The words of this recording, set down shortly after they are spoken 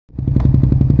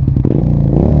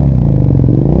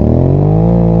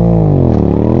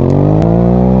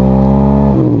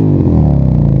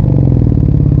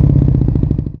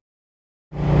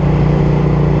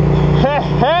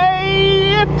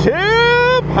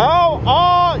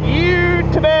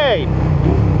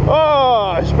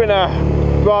it's been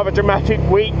a rather dramatic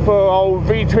week for old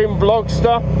V-Twin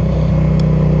Vlogster.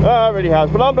 It really has,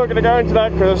 but I'm not going to go into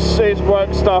that because it's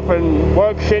work stuff, and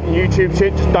work shit and YouTube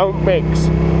shit just don't mix.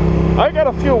 I got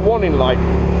a fuel warning light.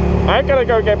 I ain't gonna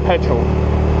go get petrol.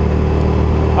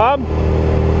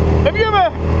 Have you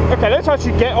ever, okay, let's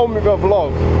actually get on with a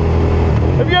vlog.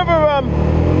 Have you ever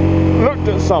looked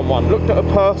at someone, looked at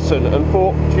a person and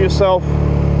thought to yourself,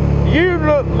 you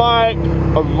look like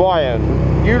a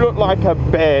Ryan, you look like a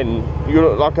Ben, you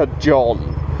look like a John?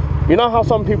 You know how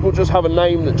some people just have a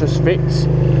name that just fits?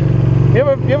 You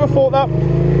ever thought that?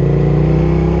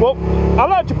 Well, I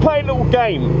like to play a little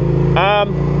game.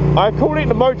 I call it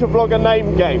the Motovlogger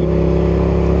Name Game.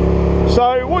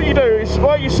 So what you do is,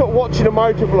 while you're sort of watching a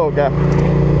motovlogger,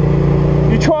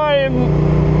 you try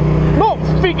and not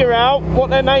figure out what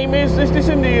their name is. This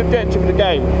isn't the objective of the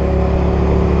game.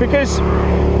 Because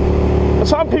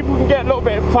some people can get a little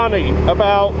bit funny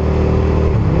about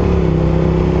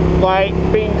like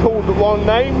being called the wrong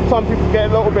name. Some people get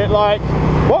a little bit like,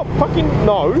 what, fucking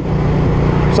no.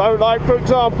 So like, for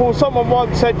example, someone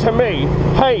once said to me,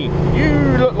 hey,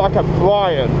 you look like a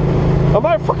Brian. I'm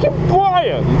like, fucking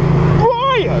Brian?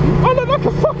 Brian? I look like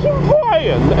a fucking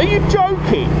Brian? Are you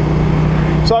joking?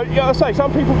 So yeah, I say,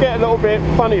 some people get a little bit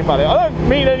funny about it. I don't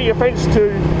mean any offence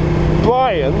to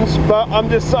Brians, but I'm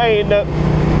just saying that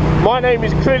my name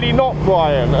is clearly not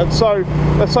Brian, and so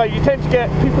let's say people tend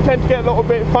to get a little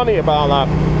bit funny about that.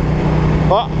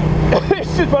 But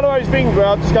it's just one of those things where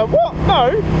I just go, what?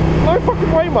 No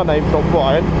fucking way my name's not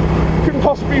Brian. Couldn't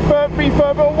possibly be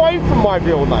further away from my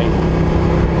real name.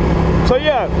 So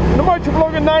yeah, in the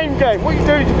Motovlogger Name Game, what you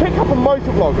do is you pick up a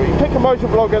motovlogger. You pick a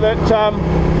motovlogger that,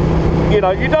 you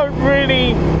know, you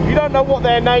don't know what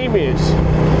their name is.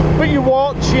 But you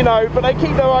watch, you know, but they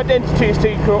keep their identity a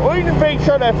secret, or even if they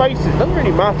show their faces, it doesn't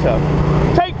really matter.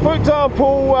 Take, for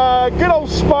example, good old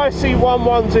Spicy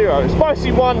 110,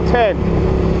 Spicy 110.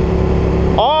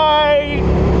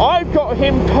 I've got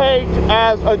him pegged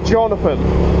as a Jonathan.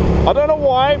 I don't know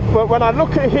why, but when I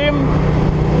look at him,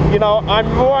 you know, I'm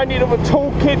reminded of a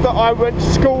tall kid that I went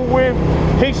to school with.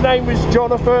 His name was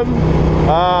Jonathan.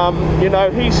 You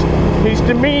know, his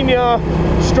demeanour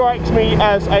strikes me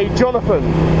as a Jonathan.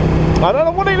 I don't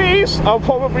know what it is. I'm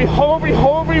probably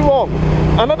horribly wrong.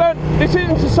 And this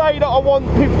isn't to say that I want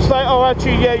people to say, oh,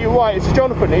 actually, yeah, you're right, it's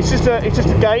Jonathan. It's just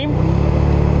a game.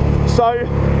 So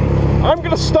I'm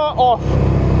going to start off.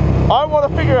 I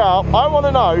want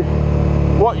to know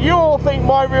what you all think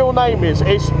my real name is.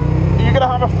 You're going to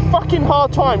have a fucking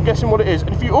hard time guessing what it is.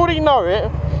 And if you already know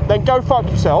it, then go fuck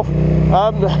yourself.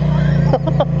 And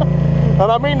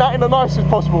I mean that in the nicest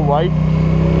possible way.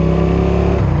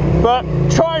 But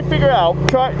try and figure out,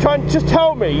 try and just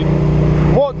tell me,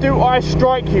 what do I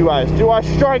strike you as? Do I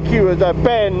strike you as a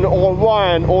Ben or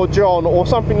Ryan or John or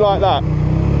something like that?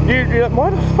 Why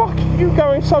the fuck are you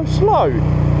going so slow?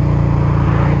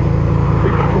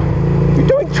 You're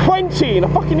doing 20 in a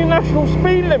fucking international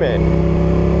speed limit.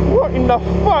 What in the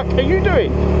fuck are you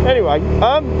doing? Anyway,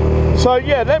 so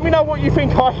yeah, let me know what you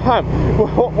think I am,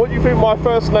 what you think my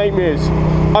first name is.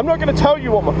 I'm not going to tell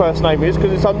you what my first name is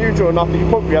because it's unusual enough that you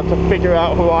probably have to figure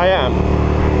out who I am.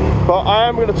 But I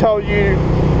am going to tell you,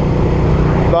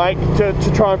 like, to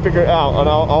try and figure it out, and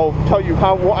I'll tell you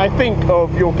what I think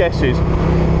of your guesses.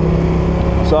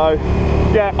 So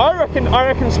yeah, I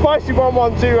reckon Spicy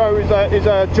 110 is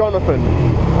a Jonathan.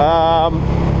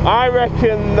 I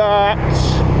reckon that,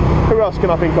 who else can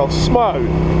I think of? Smo.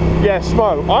 Yeah,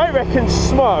 Smo. I reckon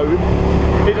Smo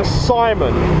is a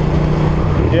Simon.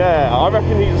 Yeah, I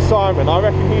reckon he's a Simon. I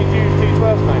reckon he's used his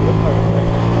first name.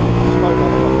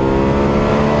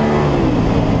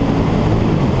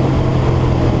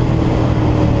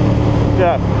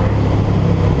 Yeah.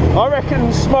 I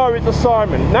reckon Smo is a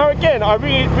Simon. Now again, I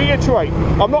reiterate,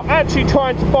 I'm not actually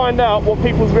trying to find out what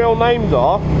people's real names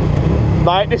are.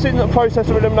 Like, this isn't a process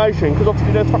of elimination, because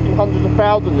obviously there's fucking hundreds of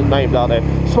thousands of names out there.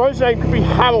 Smo's name could be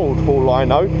Harold for all I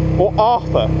know, or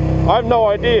Arthur. I have no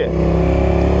idea.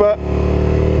 But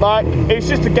like, it's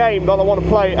just a game that I want to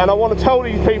play, and I want to tell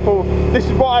these people this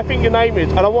is what I think your name is,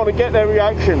 and I want to get their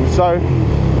reaction. So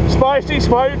Spicy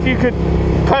Smo, if you could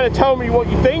kind of tell me what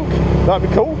you think, that'd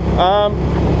be cool.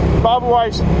 But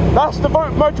otherwise, that's the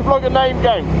Motovlogger Name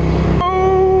Game.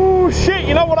 Oh shit,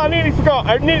 you know what, I nearly forgot.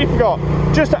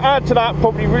 Just to add to that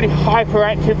probably really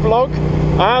hyperactive vlog,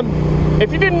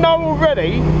 if you didn't know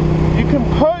already, you can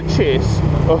purchase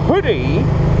a hoodie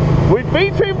with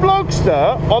V-Twin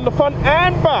Vlogster on the front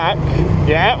and back.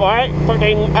 Yeah, right,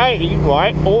 fucking A,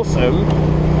 right, awesome.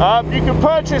 You can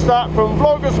purchase that from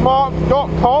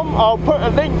vloggersmark.com. I'll put a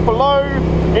link below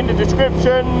in the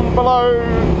description below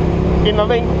in the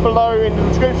link below, in the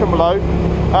description below.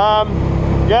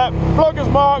 Yeah, Vloggers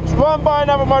Marks, run by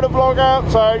another motovlogger,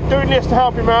 so doing this to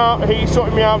help him out. He's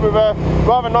sorting me out with a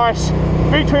rather nice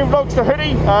Between Vlogster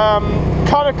hoodie.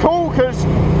 Kind of cool because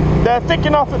they're thick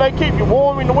enough that they keep you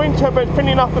warm in the winter, but thin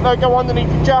enough that they go underneath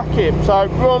your jacket. So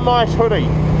real nice hoodie.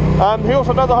 He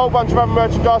also does a whole bunch of other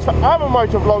merchandise for other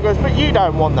motovloggers, but you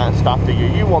don't want that stuff, do you?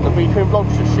 You want the Between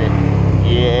Vlogster shit.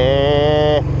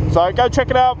 Yeah. So go check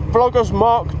it out,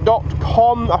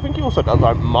 vloggersmark.com. I think he also does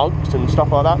like mugs and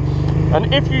stuff like that.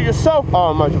 And if you yourself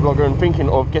are a motovlogger and thinking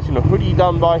of getting a hoodie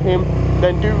done by him,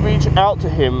 then do reach out to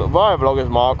him via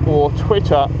vloggersmark or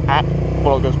Twitter at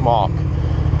vloggersmark.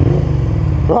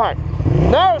 Right,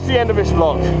 now it's the end of this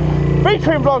vlog.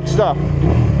 Between Vlogster,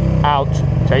 out.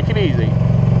 Take it easy.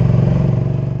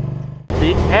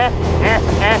 The F.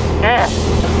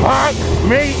 Fuck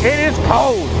me, it is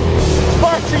cold.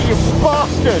 Spicy, you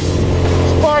bastard.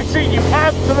 Spicy, you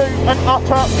absolute and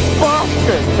utter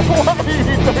bastard. What are you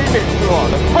doing this on?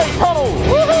 Hey, Tunnel,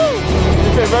 woohoo!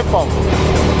 This is Red Bomb.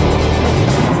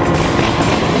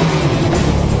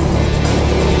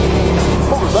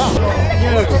 What was that?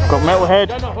 Got Metalhead.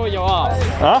 I don't know who you are.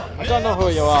 Huh? I don't know who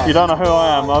you are. You don't know who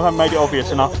I am? I haven't made it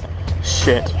obvious enough.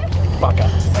 Shit. Fucker.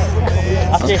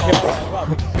 I'll take you.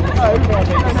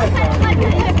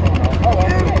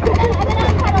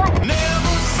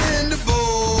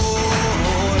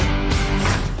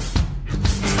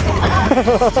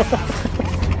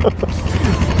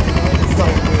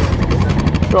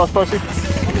 You are spicy?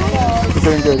 You're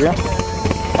doing good, yeah?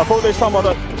 I thought this time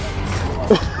I'd...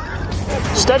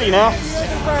 Steady now.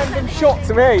 Random shot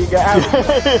to me, you get out.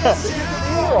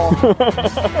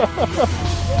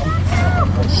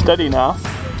 Steady now.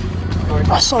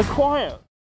 That's so quiet.